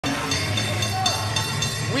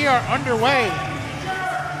we are underway.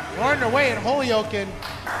 We're underway in Holyoke, and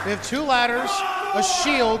we have 2 ladders, a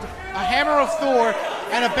shield, a hammer of Thor,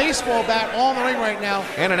 and a baseball bat all in the ring right now.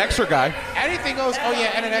 And an extra guy. Anything goes. Oh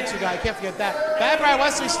yeah, and an extra guy. I can't forget that. Bad Brad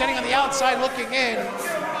Wesley standing on the outside looking in,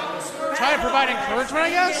 trying to provide encouragement, I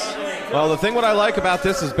guess. Well, the thing what I like about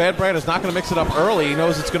this is Bad Brad is not going to mix it up early. He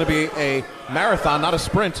knows it's going to be a marathon, not a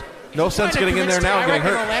sprint. No sense getting in there now and getting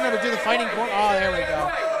hurt. Orlando to do the fighting corner. Oh, there we go.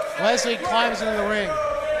 Wesley climbs into the ring.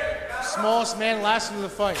 Smallest man last into the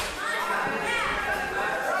fight.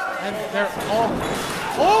 And they're all...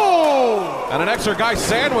 Oh! And an extra guy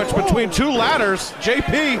sandwich between 2 ladders.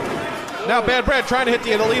 JP. Now Bad Brad trying to hit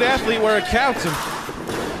the elite athlete where it counts. And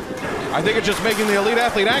I think it's just making the elite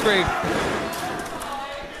athlete angry.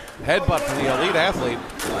 Headbutt from the elite athlete.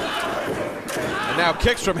 And now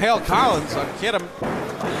kicks from Hale Collins. Hit him.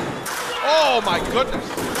 Oh my goodness.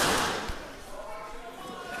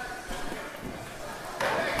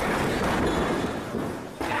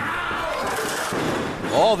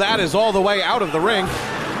 All that is all the way out of the ring.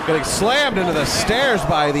 Getting slammed into the stairs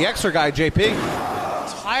by the extra guy, JP.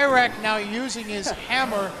 Tyrek now using his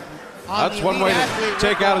hammer on That's one way to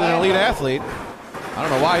take out an elite athlete. I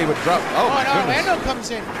don't know why he would drop. Oh, my goodness. Orlando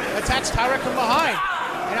comes in, attacks Tyrek from behind,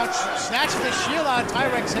 and now snatches the shield out of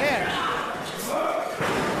Tyrek's hand.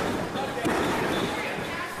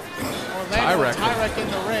 Tyrek in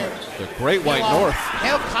the ring. The Great White North.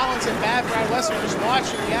 Hale Collins and Bad Brad Wesley are just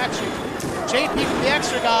watching the action. JP from the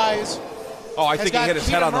extra guys. Oh, I think he hit his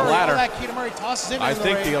head on the ladder. Keita Murray tosses him I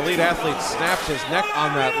think the elite athlete snapped his neck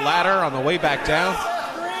on that ladder on the way back down.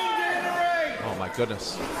 Oh my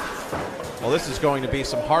goodness. Well, this is going to be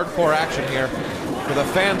some hardcore action here for the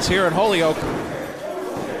fans here in Holyoke.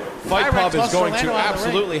 Fight Club is going to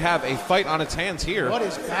absolutely have a fight on its hands here. What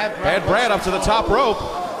is Bad Brad? Bad Brad up to the top rope.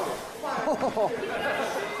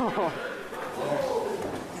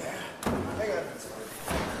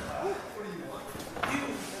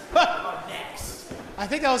 I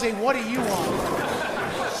think that was a "What do you want?"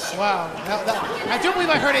 Wow. I do believe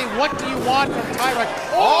I heard a "What do you want?" from Tyrek.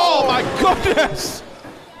 Oh my goodness!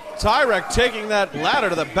 Tyrek taking that ladder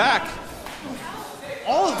to the back.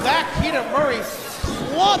 All of that, Keita Murray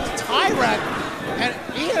clubbed Tyrek, and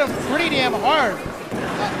he hit him pretty damn hard.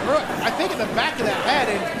 I think in the back of the head,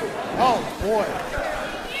 and oh boy.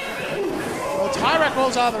 Well, Tyrek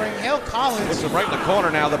rolls out of the ring. Hale Collins. Hits him right in the corner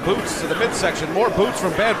now. The boots to the midsection. More boots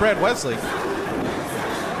from Bad Brad Wesley.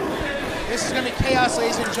 This is going to be chaos,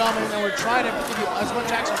 ladies and gentlemen, and we're trying to give you as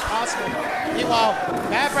much action as possible. Meanwhile,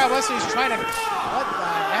 Bad Brad Wesley is trying to... What the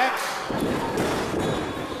heck?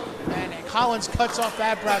 And Collins cuts off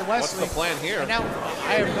Bad Brad Wesley. What's the plan here? And now,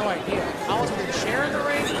 I have no idea. Collins with a chair in the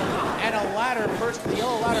ring and a ladder perched, the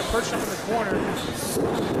yellow ladder perched up in the corner.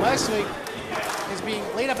 Wesley is being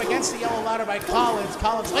laid up against the yellow ladder by Collins.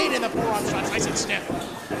 Collins laid in the forearm shots, nice and stiff.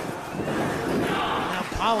 Now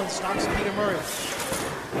Collins stops Keita Murray.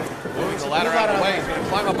 Moving the ladder out of the way. He's going to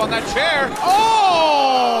climb up on that chair.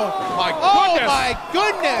 Oh! My goodness! Oh my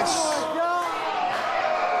goodness!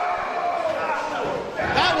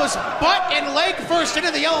 That was butt and leg first into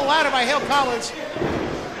the yellow ladder by Hale Collins.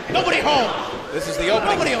 Nobody home. This is the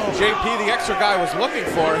opening JP, the extra guy, was looking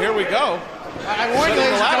for. Here we go. I warned you,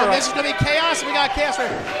 ladies and gentlemen, this is going to be chaos, and we got chaos.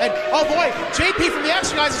 And oh boy, JP from the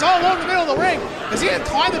extra guys is all alone in the middle of the ring. Is he going to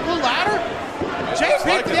climb the blue ladder? JP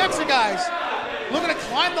like from the extra guys. Looking to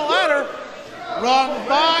climb the ladder. Wrong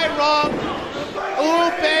by wrong.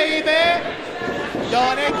 Ooh, baby.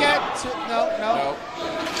 Gonna get to... No.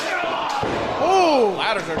 Ooh.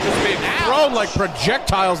 Ladders are just being thrown like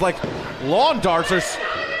projectiles, like lawn darts. There's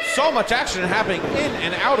so much action happening in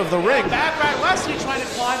and out of the ring. Bad Brad Wesley trying to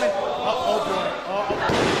climb it. Oh,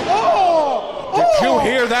 boy. Did you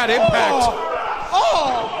hear that impact?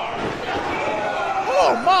 Oh,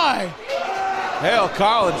 my. Hale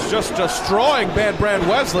Collins just destroying Bad Brad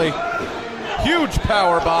Wesley. Huge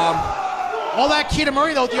power bomb. All that Keita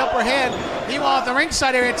Murray, though, with the upper hand. Meanwhile, at the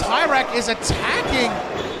ringside area, Tyrek is attacking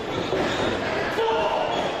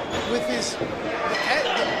with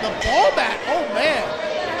the ball bat. Oh, man.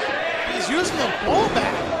 He's using the ball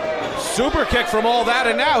bat. Super kick from all that,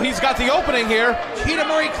 and now he's got the opening here. Keita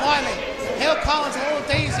Murray climbing. Hale Collins a little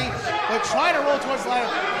daisy, but trying to roll towards the ladder.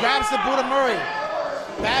 Grabs the boot of Murray.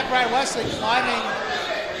 Bad Brad Wesley climbing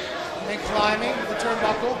the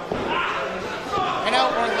turnbuckle. And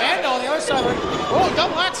now Orlando on the other side of the ring. Oh,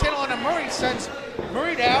 double axe handle on Murray sends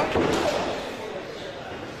Murray down.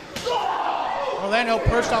 Orlando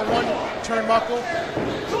perched on one turnbuckle.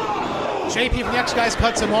 JP from the X Guys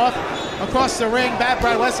cuts him off. Across the ring, Bad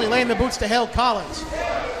Brad Wesley laying the boots to Hale Collins.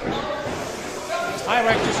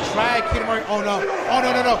 Tyrek just dragged Kitamura. Oh no. Oh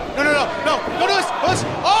no. Don't do this.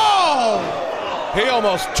 Oh! He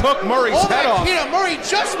almost took Murray's head off. Murray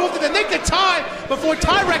just moved in the nick of time before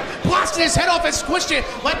Tyrek blasted his head off and squished it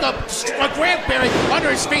like a cranberry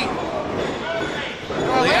under his feet.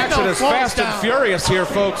 The action is fast and furious here,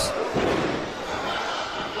 folks.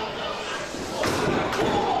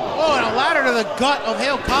 Oh, and a ladder to the gut of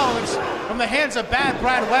Hale Collins from the hands of Bad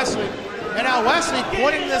Brad Wesley. And now Wesley,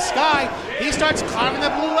 pointing to the sky, he starts climbing the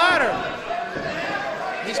blue ladder.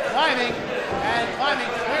 He's climbing and climbing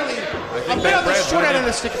clearly. A bit on the short end of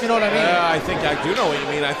the stick, if you know what I mean. Yeah, I do know what you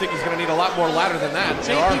mean. I think he's going to need a lot more ladder than that.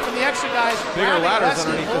 JP from the extra guys. Bigger ladders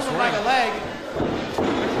underneath this ring. Like a leg.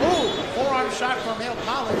 Ooh, forearm shot from Hale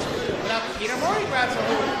Collins. Now Peter Murray grabs a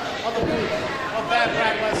hold of the boot of Bad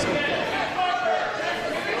Brad Wesley.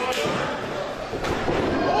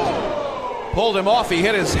 Pulled him off. He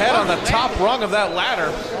hit his head on the top rung of that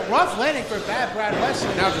ladder. A rough landing for Bad Brad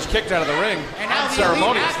Wesley. Now just kicked out of the ring. And now the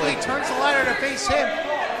elite athlete turns the ladder to face him.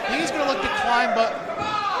 He's going to look to climb, but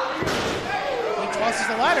he tosses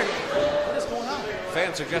the ladder. What is going on?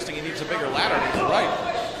 Fan suggesting he needs a bigger ladder. He's right.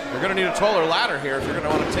 You're going to need a taller ladder here if you're going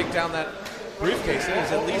to want to take down that briefcase. It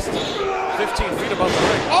is at least 15 feet above the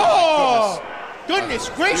ring. Oh! Goodness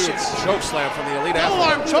gracious. Choke slam from the elite athlete. Double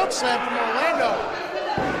arm choke slam from Orlando.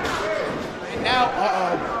 Now,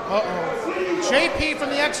 JP from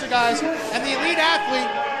the extra guys and the elite athlete,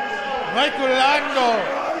 Mike Orlando.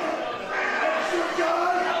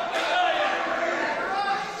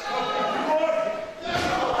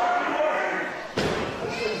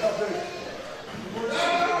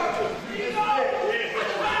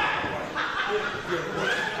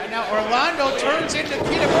 And now Orlando turns into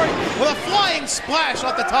Kitamura with a flying splash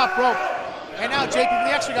off the top rope. And now JP from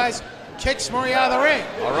the extra guys kicks Murray out of the ring.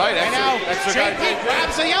 All right, and now JP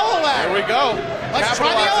grabs the yellow ladder. Here we go. Let's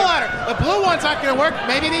try the yellow ladder. The blue one's not going to work.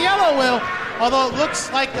 Maybe the yellow will. Although it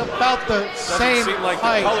looks like about the same seem like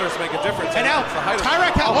height. The colors make a difference. And now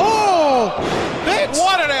Tyrek has... Oh! Big,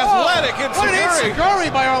 what an athletic insecurity. What an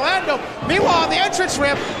insecurity by Orlando. Meanwhile, on the entrance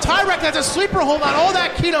ramp, Tyrek has a sleeper hold on all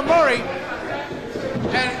that key to Murray.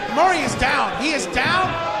 And Murray is down. He is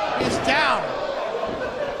down. He is down.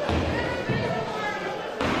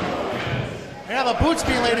 And now the boots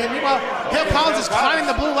being laid in. Meanwhile, Hale Collins is climbing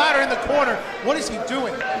the blue ladder in the corner. What is he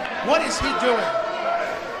doing? What is he doing?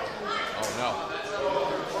 Oh, no.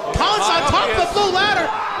 Collins on top of the blue ladder.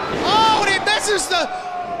 Oh, and he misses the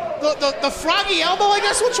froggy elbow, I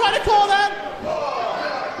guess we'll try to call that.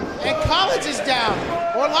 And Collins is down.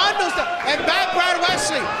 Orlando's down. And Bad Brad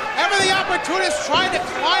Wesley, ever the opportunist, trying to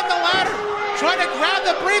climb the ladder, trying to grab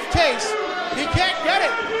the briefcase. He can't get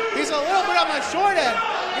it. He's a little bit on the short end.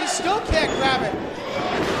 He still can't grab it.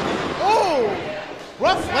 Oh,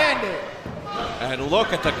 rough landing. And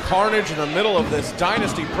look at the carnage in the middle of this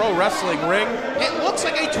Dynasty Pro Wrestling ring. It looks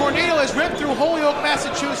like a tornado has ripped through Holyoke,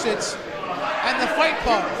 Massachusetts, and the fight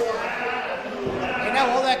club. And now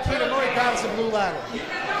all that key to Murray grabs the blue ladder.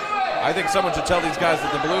 I think someone should tell these guys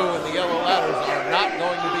that the blue and the yellow ladders are not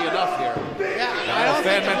going to be enough here. Yeah, I don't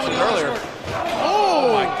think the mentioned earlier.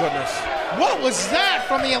 Oh my goodness. What was that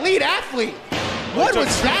from the elite athlete? What was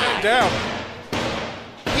that? Down.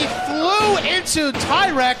 He flew into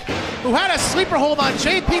Tyrek, who had a sleeper hold on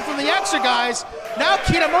JP from the extra guys. Now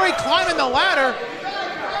Kitamura climbing the ladder.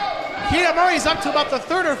 Kitamura's up to about the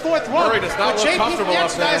third or fourth rung. Murray does not look JP comfortable from the up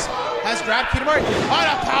extra there. guys has grabbed Kitamura on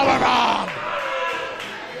a powerbomb.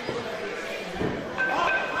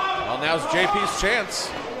 Well, now's JP's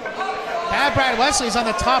chance. Bad Brad Wesley's on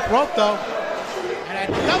the top rope though.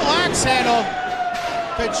 And a double axe handle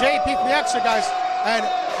to JP from the extra guys. And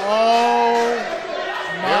oh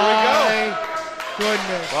my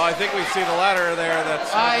goodness. Well, I think we see the ladder there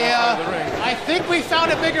that's in the ring. I think we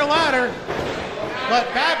found a bigger ladder.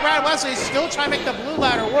 But Bad Brad Wesley is still trying to make the blue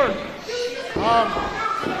ladder work. No.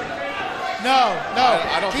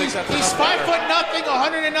 I don't think that's He's 5'0",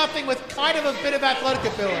 100 with kind of a bit of athletic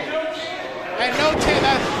ability. And no tape.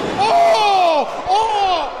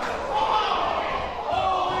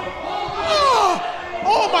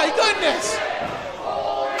 Oh my goodness!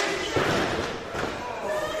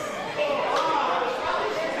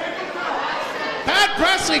 Bad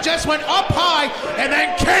Wesley just went up high and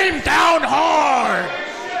then came down hard.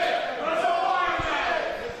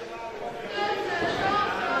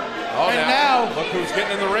 Oh, and now look who's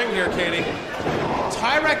getting in the ring here, Katie.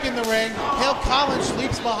 Tyrek in the ring. Hale Collins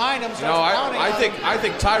leaps behind him. No, I think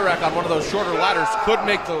Tyrek on one of those shorter ladders could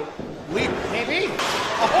make the leap. Maybe.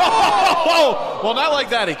 Oh, well, not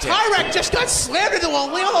like that, he can't. Tyrek just got slammed into a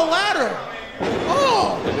ladder.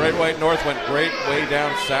 Oh. The Great White North went great way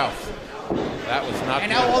down south. That was not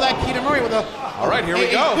And good. now all that Keita Murray with a here we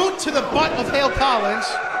go. boot to the butt of Hale Collins.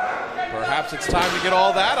 Perhaps it's time to get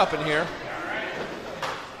all that up in here.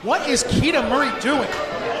 What is Keita Murray doing?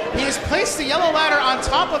 He has placed the yellow ladder on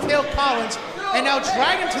top of Hale Collins and now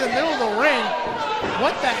dragged him to the middle of the ring.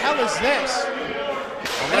 What the hell is this?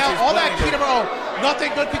 And now all that Keita Murray,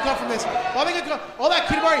 nothing good can come from this. Nothing good can come. All that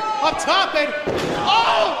Keita Murray up top and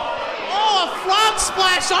a frog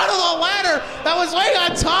splash onto the ladder that was laying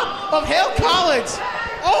on top of Hale Collins.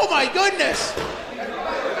 Oh my goodness.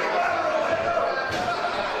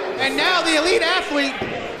 And now the elite athlete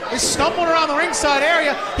is stumbling around the ringside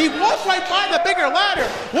area. He walked right by the bigger ladder.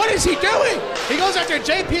 What is he doing? He goes after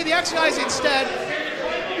JP the X guys instead.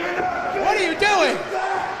 What are you doing?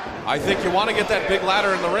 I think you want to get that big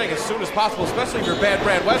ladder in the ring as soon as possible, especially if you're Bad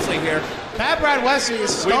Brad Wesley here. Bad Brad Wesley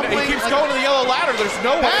is stumbling. He keeps going to the yellow ladder. There's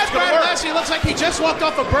no way it's going to work. Bad Brad Wesley looks like he just walked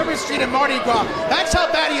off of Bourbon Street in Mardi Gras. That's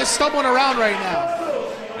how bad he is stumbling around right now.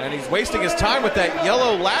 And he's wasting his time with that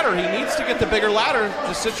yellow ladder. He needs to get the bigger ladder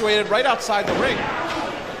just situated right outside the ring.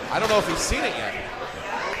 I don't know if he's seen it yet.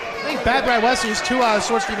 I think Bad Brad Wesley is too out of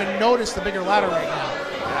sorts to even notice the bigger ladder right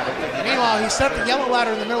now. Meanwhile, he set up the yellow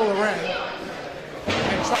ladder in the middle of the ring.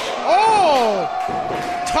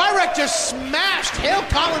 Tyrek just smashed Hale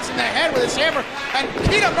Collins in the head with his hammer, and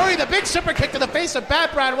Keita Murray, the big super kick to the face of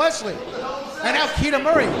Bad Brad Wesley. And now Keita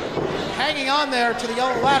Murray hanging on there to the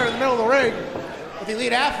yellow ladder in the middle of the ring with the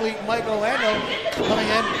elite athlete, Mike Orlando, coming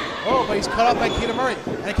in. Oh, but he's cut off by Keita Murray,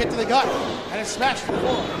 and a kick to the gut, and a smash to the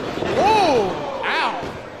floor. Oh, ow.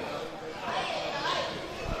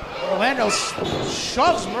 Orlando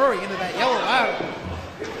shoves Murray into that yellow ladder.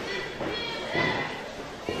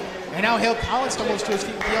 And now Hale Collins stumbles to his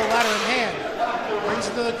feet with the yellow ladder in hand. Brings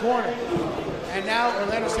it to the corner. And now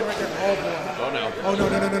Orlando's sitting right there. Oh, boy. Oh, no. Oh,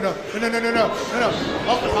 no.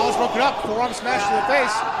 Oh, Collins broke it up. Forearm smash to the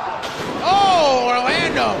face. Oh,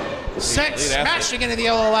 Orlando sent smashing into the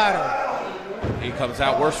yellow ladder. He comes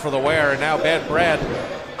out worse for the wear, and now Bad Brad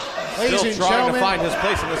still trying to find his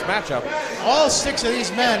place in this matchup. All 6 of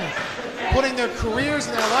these men putting their careers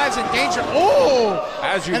and their lives in danger. Oh!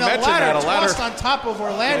 As you and mentioned, that a ladder tossed on top of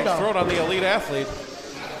Orlando. Throw it on the elite athlete.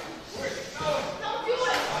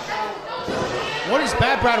 What is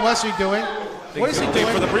Bad Brad Wesley doing? What is he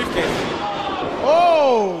doing? For the briefcase.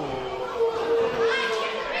 Oh!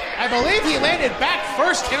 I believe he landed back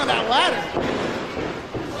first hit on that ladder.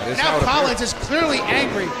 And now Collins is clearly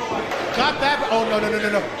angry. Got that. Oh, no.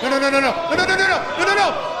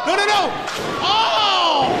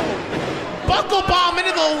 Oh! Buckle bomb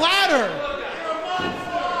into the ladder.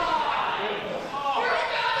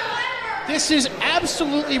 This is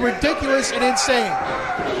absolutely ridiculous and insane.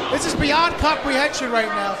 This is beyond comprehension right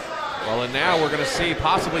now. Well, and now we're going to see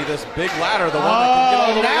possibly this big ladder, the one that can get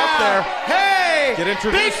all the way up there. Hey! Get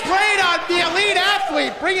introduced. Big brain on the elite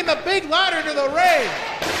athlete, bringing the big ladder to the ring.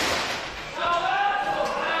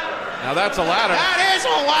 Now that's a ladder. That is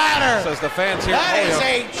a ladder. Says the fans here. That is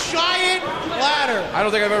a giant ladder. I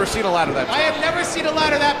don't think I've ever seen a ladder that big. I have never seen a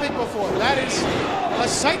ladder that big before. That is a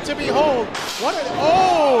sight to behold.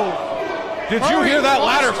 Oh! Did you hear that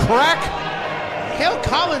ladder crack? Hale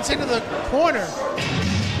Collins into the corner.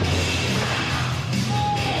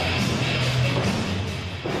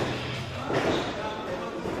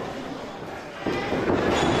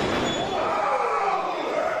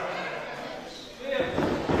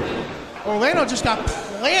 Orlando just got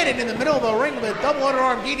planted in the middle of the ring with a double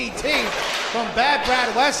underarm DDT from Bad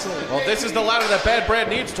Brad Wesley. Well, this is the ladder that Bad Brad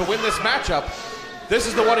needs to win this matchup. This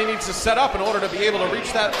is the one he needs to set up in order to be able to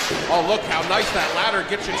reach that. Oh, look how nice that ladder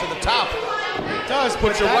gets you to the top. It does.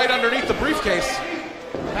 Puts you right underneath the briefcase.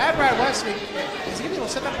 Bad Brad Wesley, is he able to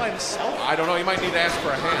set that by himself? I don't know. He might need to ask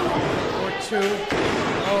for a hand. Or two.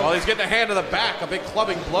 Oh. Well, he's getting a hand to the back. A big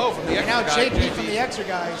clubbing blow from the Extra Now guy, JP from the Extra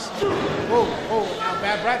guys. Whoa, now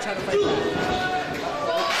Bad Brad trying to fight back.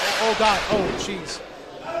 Oh, God. Oh, jeez.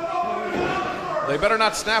 They better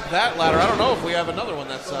not snap that ladder. I don't know if we have another one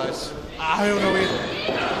that size. I don't know either.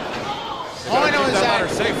 All I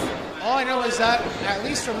know is that, at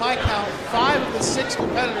least from my count, 5 of the 6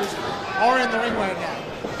 competitors are in the ring right now.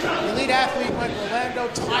 The elite athlete went Orlando,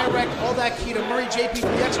 Tyrek, all that Keita Murray, JP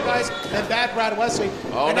from the Extra guys, and Bad Brad Wesley.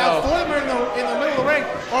 Oh, and now 4 of them are in the middle of the ring.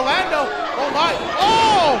 Orlando, oh my,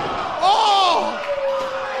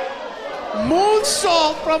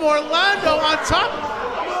 moonsault from Orlando on top.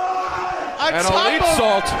 Elite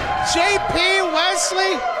salt. JP,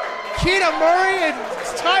 Wesley, Keita Murray, and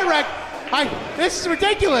Tyrek. This is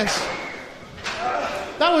ridiculous.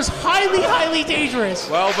 That was highly, highly dangerous.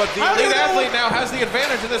 Well, but the elite athlete now has the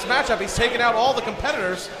advantage in this matchup. He's taken out all the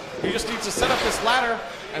competitors. He just needs to set up this ladder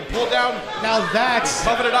and pull down. Now that's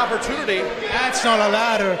coveted opportunity. That's not a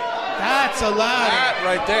ladder. That's a ladder. That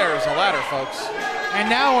right there is a ladder, folks. And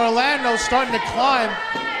now Orlando's starting to climb.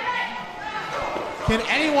 Can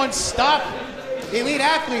anyone stop the elite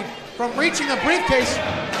athlete from reaching the briefcase?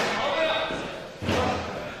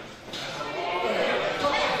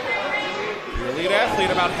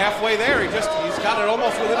 Athlete about halfway there. He's got it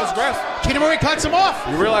almost within his grasp. Kitamura cuts him off.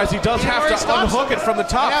 You realize he does have to unhook it from the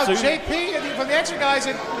top. And now JP from the extra guys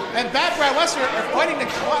and Bad Brad Western are fighting to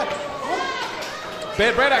climb.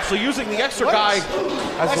 Bad Brad actually using the extra guy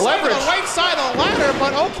as leverage. The right side of the ladder,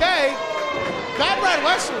 but okay. Bad Brad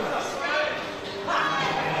Western.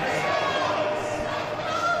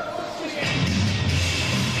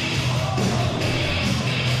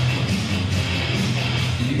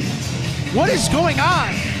 What is going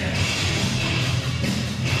on?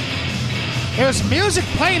 There's music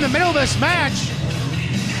playing in the middle of this match.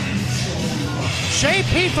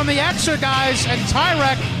 JP from the Extra guys and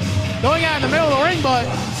Tyrek going out in the middle of the ring, but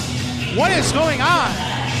what is going on?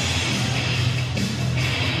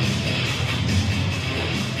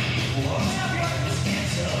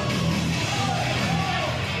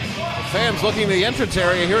 The fans looking to the entrance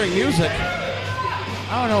area, hearing music.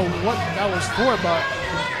 I don't know what that was for, but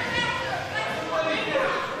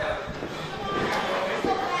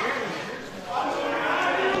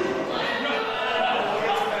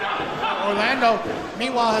Orlando,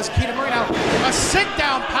 meanwhile, has Kitamura now a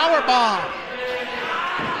sit-down power bomb.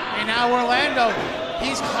 And now Orlando,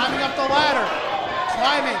 he's climbing up the ladder.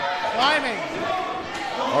 Climbing.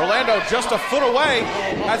 Orlando just a foot away,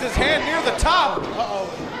 has his hand near the top. Uh-oh.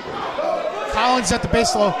 Collins at the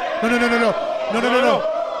base low. No.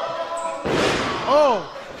 Oh.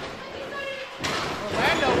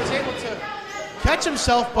 Orlando was able to catch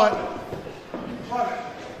himself, but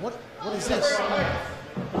what is this?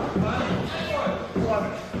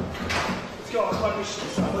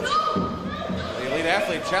 The elite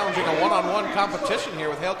athlete challenging a one-on-one competition here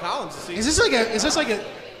with Hale Collins. To see Is this like a?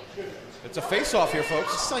 It's a face-off here,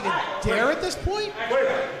 folks. It's like a dare at this point. Wait.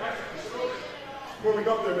 Moving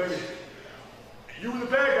up there, baby. You were the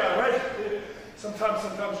bad guy, right? Sometimes you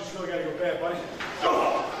just really gotta go bad, buddy.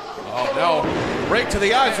 Oh no! Break to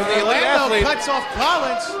the eyes from the elite athlete. Cuts off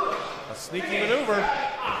Collins. A sneaky maneuver.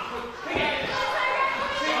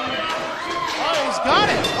 Oh, he's got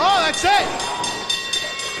it. Oh, that's it.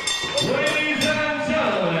 Ladies and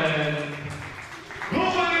gentlemen, the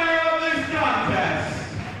winner of this contest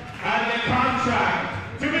and the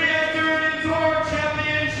contract to be entered into our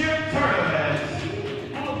championship tournament,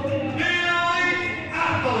 the elite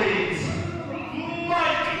athlete,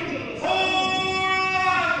 Mike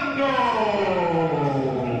Orlando.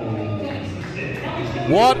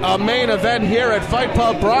 What a main event here at Fight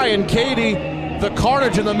Pub. Brian Cady. The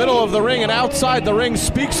carnage in the middle of the ring and outside the ring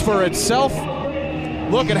speaks for itself.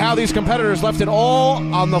 Look at how these competitors left it all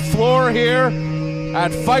on the floor here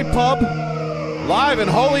at Fight Pub. Live in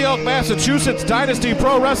Holyoke, Massachusetts, Dynasty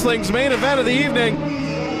Pro Wrestling's main event of the evening.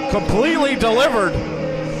 Completely delivered.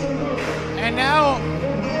 And now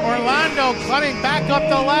Orlando climbing back up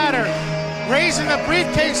the ladder, raising the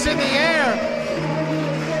briefcase in the air.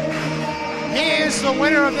 He is the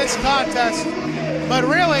winner of this contest. But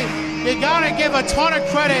really, you gotta give a ton of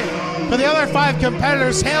credit to the other 5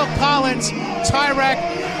 competitors, Hale Collins, Tyrek,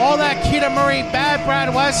 all that Kitamura, Bad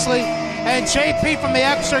Brad Wesley, and JP from the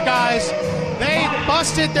Extra guys. They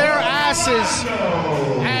busted their asses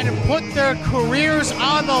and put their careers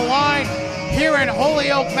on the line here in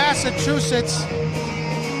Holyoke, Massachusetts,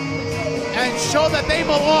 and show that they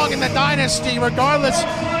belong in the Dynasty regardless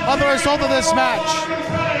of the result of this match.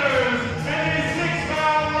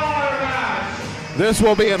 This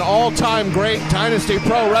will be an all-time great Dynasty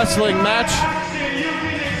Pro Wrestling match.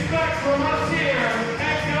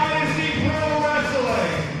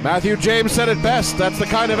 Matthew James said it best. That's the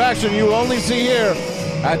kind of action you only see here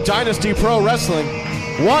at Dynasty Pro Wrestling.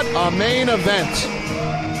 What a main event.